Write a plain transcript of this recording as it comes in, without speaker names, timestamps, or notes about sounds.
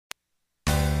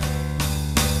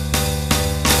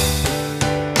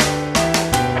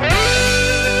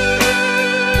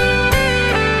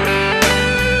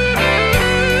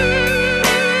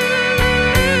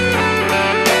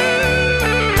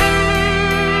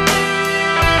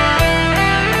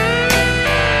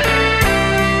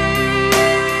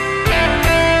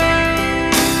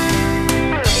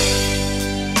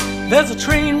There's a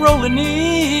train rolling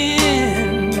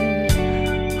in,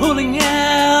 pulling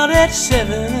out at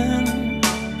 7.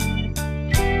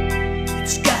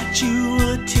 It's got you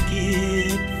a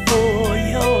ticket for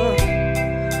your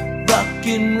rock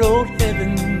and roll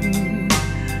heaven.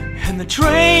 And the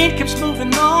train keeps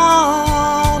moving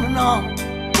on and on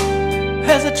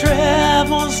as it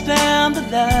travels down the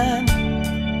line.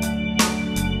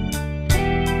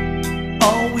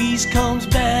 Always comes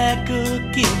back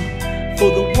again for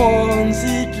the ones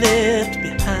it left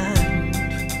behind.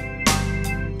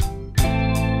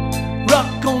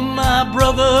 Rock on, my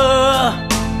brother,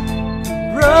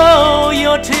 roll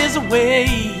your tears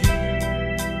away.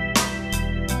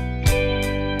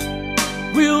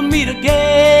 We'll meet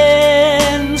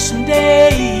again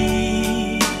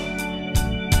someday.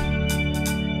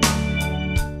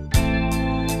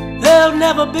 There'll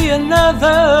never be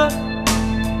another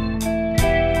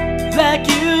like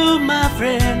you, my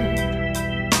friend.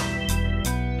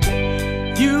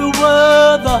 You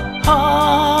were the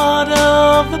heart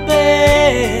of the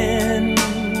band.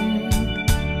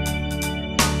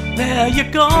 Now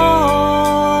you're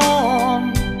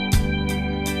gone,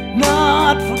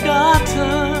 not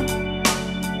forgotten.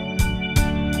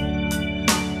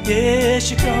 Yes,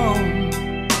 you're gone.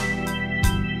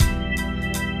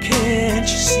 Can't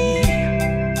you see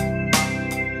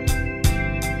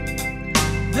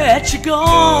that you're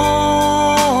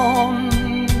gone,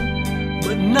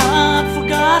 but not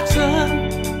forgotten?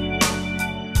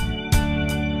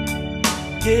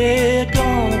 Yeah,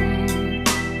 gone,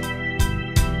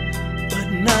 but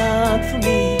not for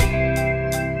me.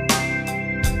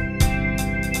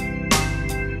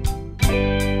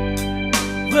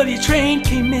 Well, your train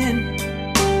came in,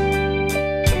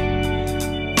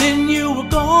 then you were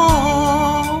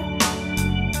gone.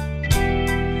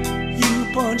 You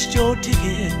punched your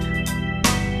ticket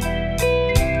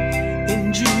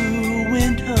and you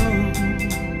went home.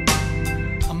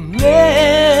 I'm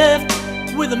left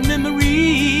with a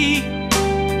memory.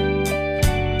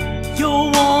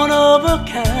 You're one of a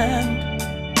kind.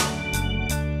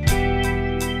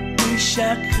 Wish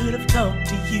I could have talked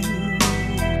to you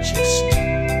just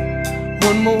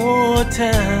one more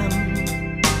time.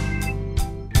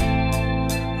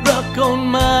 Rock on,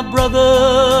 my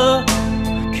brother,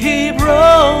 keep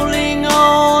rolling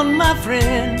on, my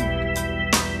friend,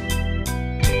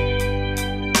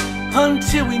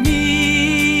 until we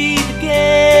meet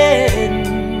again.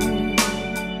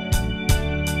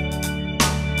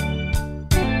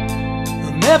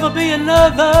 There'll never be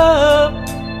another